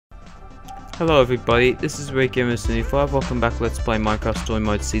Hello everybody, this is RedGamer75. Welcome back to Let's Play Minecraft Story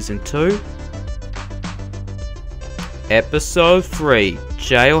Mode Season 2. Episode 3,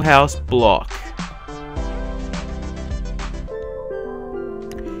 Jailhouse Block.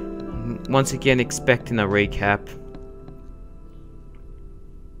 Once again expecting a recap.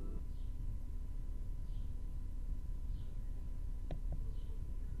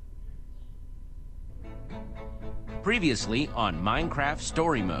 Previously on Minecraft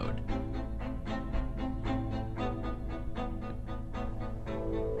Story Mode.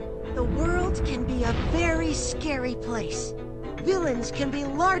 The world can be a very scary place. Villains can be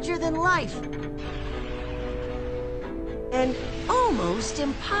larger than life. And almost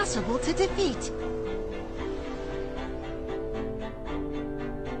impossible to defeat.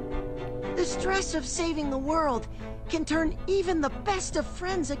 The stress of saving the world can turn even the best of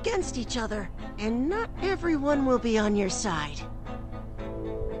friends against each other. And not everyone will be on your side.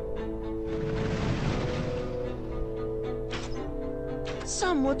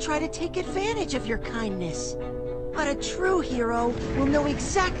 Some will try to take advantage of your kindness. But a true hero will know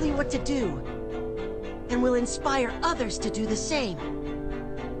exactly what to do, and will inspire others to do the same.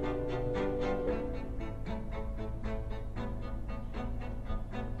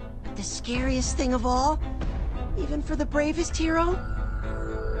 But the scariest thing of all, even for the bravest hero,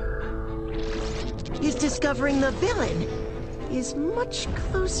 is discovering the villain is much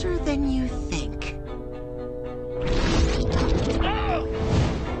closer than you think.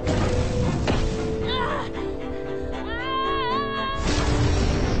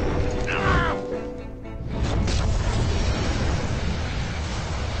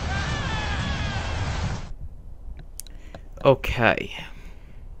 Okay.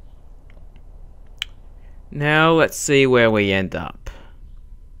 Now let's see where we end up.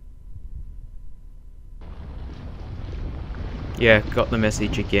 Yeah, got the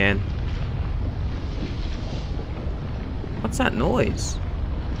message again. What's that noise?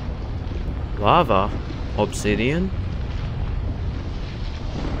 Lava? Obsidian?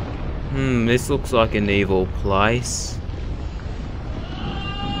 This looks like an evil place.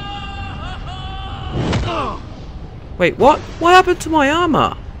 Wait, what? What happened to my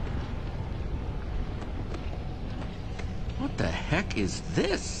armor? What the heck is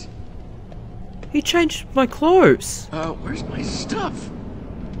this? He changed my clothes. Where's my stuff?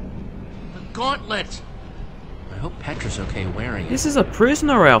 The gauntlet! I hope Petra's okay wearing it. This is a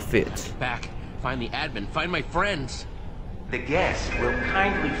prisoner outfit. Back. Find the admin. Find my friends. The guest will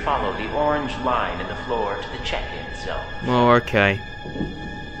kindly follow the orange line in the floor to the check-in zone. Oh, okay.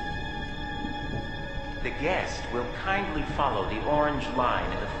 The guest will kindly follow the orange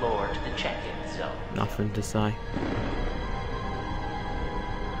line in the floor to the check-in zone. Nothing to say.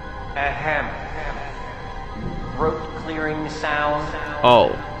 Ahem. Throat clearing sound.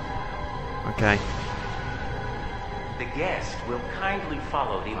 Oh. Okay. The guest will kindly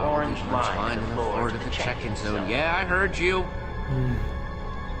follow the orange line in the floor to the check-in zone. Yeah, I heard you.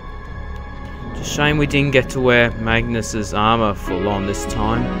 It's a shame we didn't get to wear Magnus's armor full on this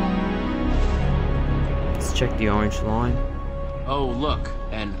time. Let's check the orange line. Oh, look.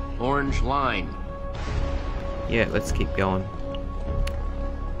 An orange line. Yeah, let's keep going.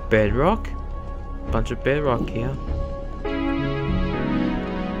 Bedrock? Bunch of bedrock here.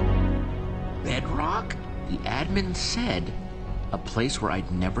 Bedrock? The admin said a place where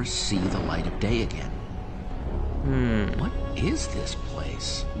I'd never see the light of day again. What is this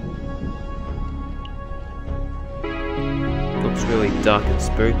place? Looks really dark and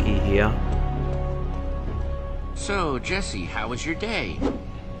spooky here. So, Jesse, how was your day?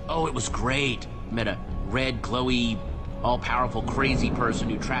 Oh, it was great. Met a red, glowy, all-powerful, crazy person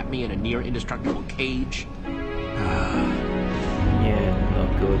who trapped me in a near-indestructible cage. Yeah,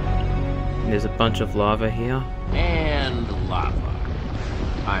 not good. And there's a bunch of lava here. And lava.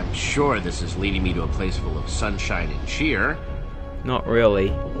 I'm sure this is leading me to a place full of sunshine and cheer. Not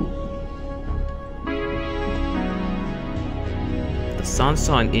really. The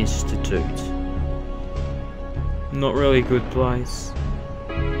Sunshine Institute. Not really a good place.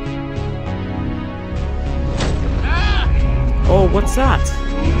 Oh, what's that?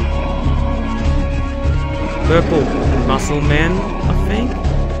 Purple muscle man, I think.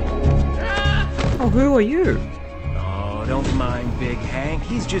 Oh, who are you? Oh, don't mind Big Hank.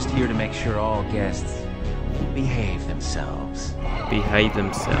 He's just here to make sure all guests behave themselves. Behave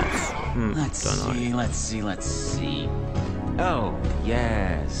themselves. Let's Don't see. Oh,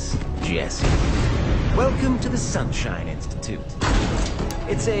 yes, Jesse. Welcome to the Sunshine Institute.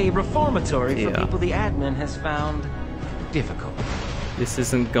 It's a reformatory for people the admin has found difficult. This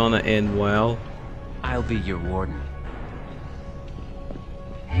isn't gonna end well. I'll be your warden.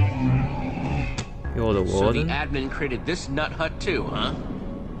 You're the warden? So the admin created this nut hut too, huh?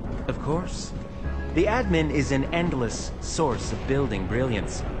 Of course. The admin is an endless source of building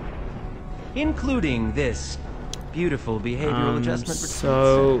brilliance, including this beautiful behavioral adjustment.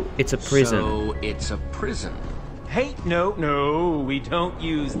 So it's a prison. So it's a prison. Hey, no, we don't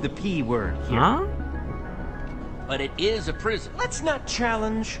use the P word here. Huh? But it is a prison. Let's not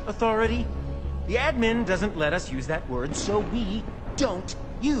challenge authority. The admin doesn't let us use that word, so we don't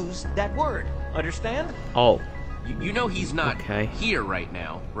use that word. Understand? Oh, You know he's not Okay. here right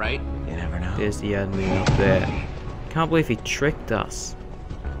now, right? You never know. there's the admin up there. Can't believe he tricked us.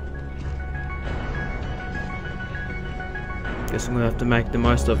 Guess I'm gonna have to make the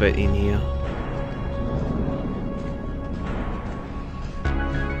most of it in here.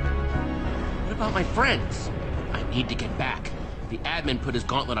 What about my friends? I need to get back. The admin put his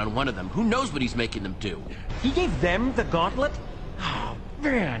gauntlet on one of them. Who knows what he's making them do? He gave them the gauntlet? Oh,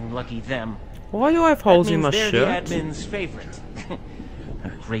 man, lucky them. Why do I have holes That in means my they're shirt? the admin's favorite. How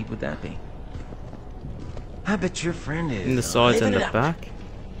great would that be? I bet your friend is In the sides and living the it up, back?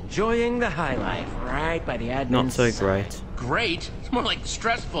 enjoying the high life right by the admin's Not so side. great. Great? It's more like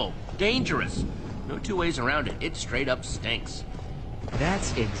stressful, dangerous. No two ways around it. It straight up stinks.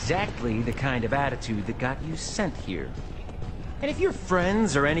 That's exactly the kind of attitude that got you sent here. And if your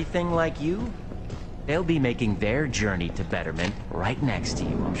friends are anything like you, they'll be making their journey to betterment right next to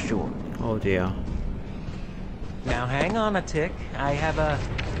you, I'm sure. Oh dear. Now hang on a tick. I have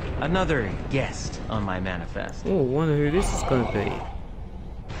another guest on my manifest. Oh, wonder who this is gonna be.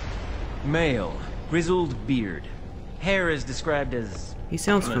 Male, grizzled beard. Hair is described as He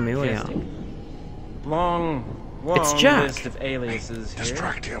sounds familiar. majestic. Long It's Jack. list of aliases here.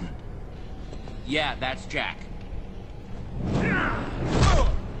 Distract him. Yeah, that's Jack.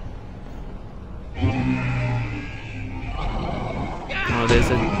 Oh, there's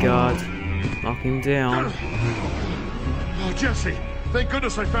a guard. Knock him down. Oh, Jesse, thank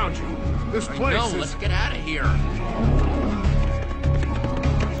goodness I found you. This place No, is... let's get out of here.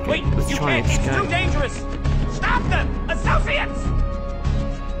 Wait, Let's you try can't. and It's too escape. dangerous. Stop them, associates!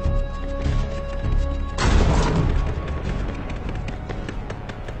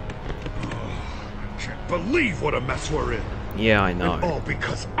 Can't believe what a mess we're in. Yeah, I know. And all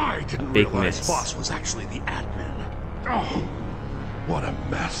because I didn't Big realize mess. Voss was actually the admin. Oh, what a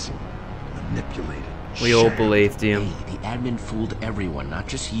mess. Manipulated. We all sham. believed him. Hey, the admin fooled everyone, not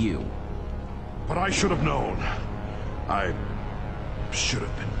just you. But I should have known. I should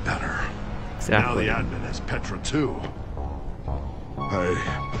have been better. Now Exactly. the admin has Petra too.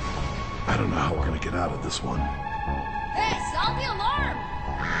 I don't know how we're gonna get out of this one. Hey, sound the alarm!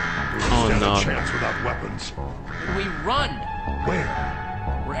 Oh Stand a no. chance without weapons. We run Where?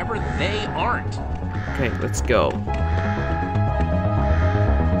 wherever they aren't. Okay, let's go.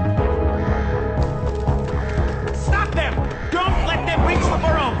 Stop them! Don't let them reach the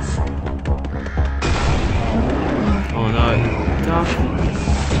burrows! Oh no.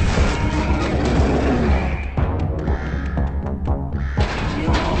 Duck.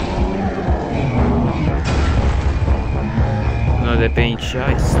 No, they're being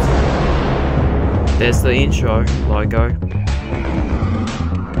chased. There's the intro logo.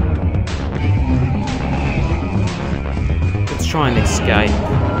 Let's try and escape.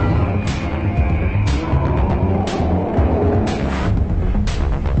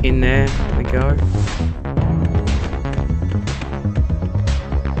 In there we go.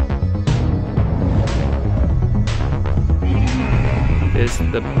 There's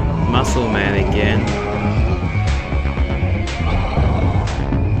the muscle man again.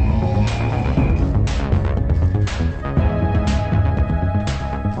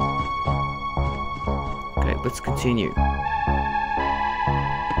 Okay, let's continue.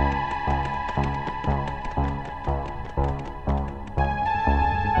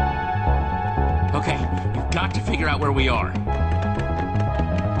 Okay, you've got to figure out where we are.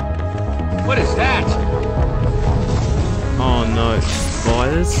 What is that? Oh no,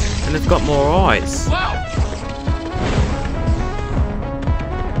 spiders? And it's got more eyes. Whoa!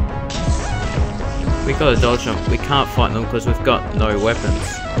 We gotta dodge them. We can't fight them because we've got no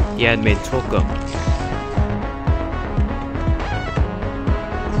weapons. The admin took them.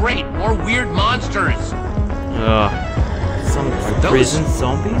 Great, more weird monsters. Some those- prison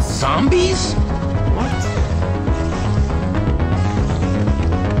zombies? Zombies? What?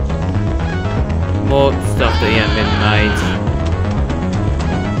 More stuff the admin made.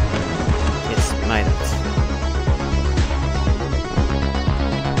 Yes, made it.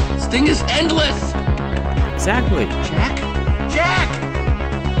 This thing is endless. Exactly. Jack? Jack!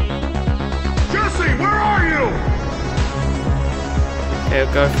 Jesse, where are you? Okay,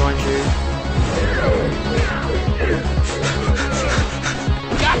 I'll go find you.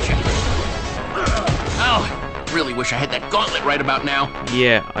 Gotcha! Oh, really wish I had that gauntlet right about now.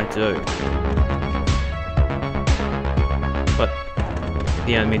 Yeah, I do. But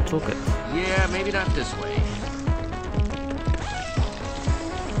the enemy took it. Yeah, maybe not this way.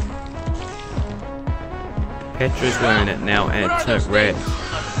 Petra's wearing it now and it turned red.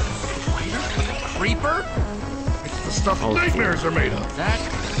 Creeper? It's the stuff nightmares are made of.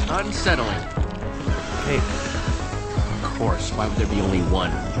 That's unsettling. Hey. Of course, why would there be only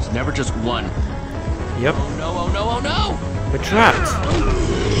one? There's never just one. Yep. Oh no, oh no, oh no! We're trapped.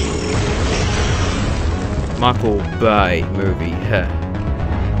 Michael Bay movie, I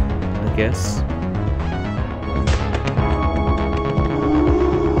guess.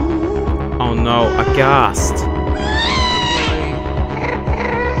 Oh no, a ghast.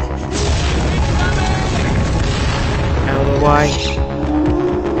 Out of the way.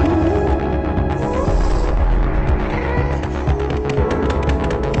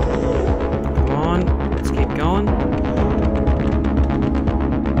 Come on, let's keep going.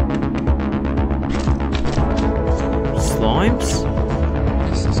 Slimes?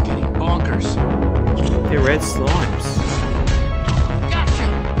 This is getting bonkers. They're red slimes.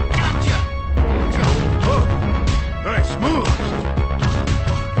 Nice move.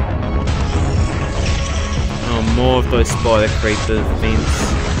 Oh, more of those spider creeper things.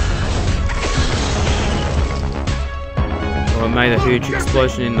 Oh, I made a huge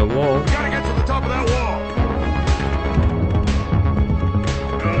explosion in the wall. Gotta get to the top of that wall.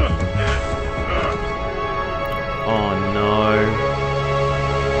 Oh no.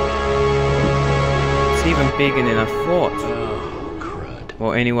 It's even bigger than I thought. Oh, crud.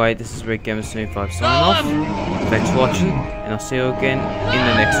 Well, anyway, this is Rick Gamer 75 signing off. Thanks for watching, and I'll see you again in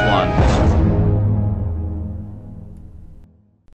the next one.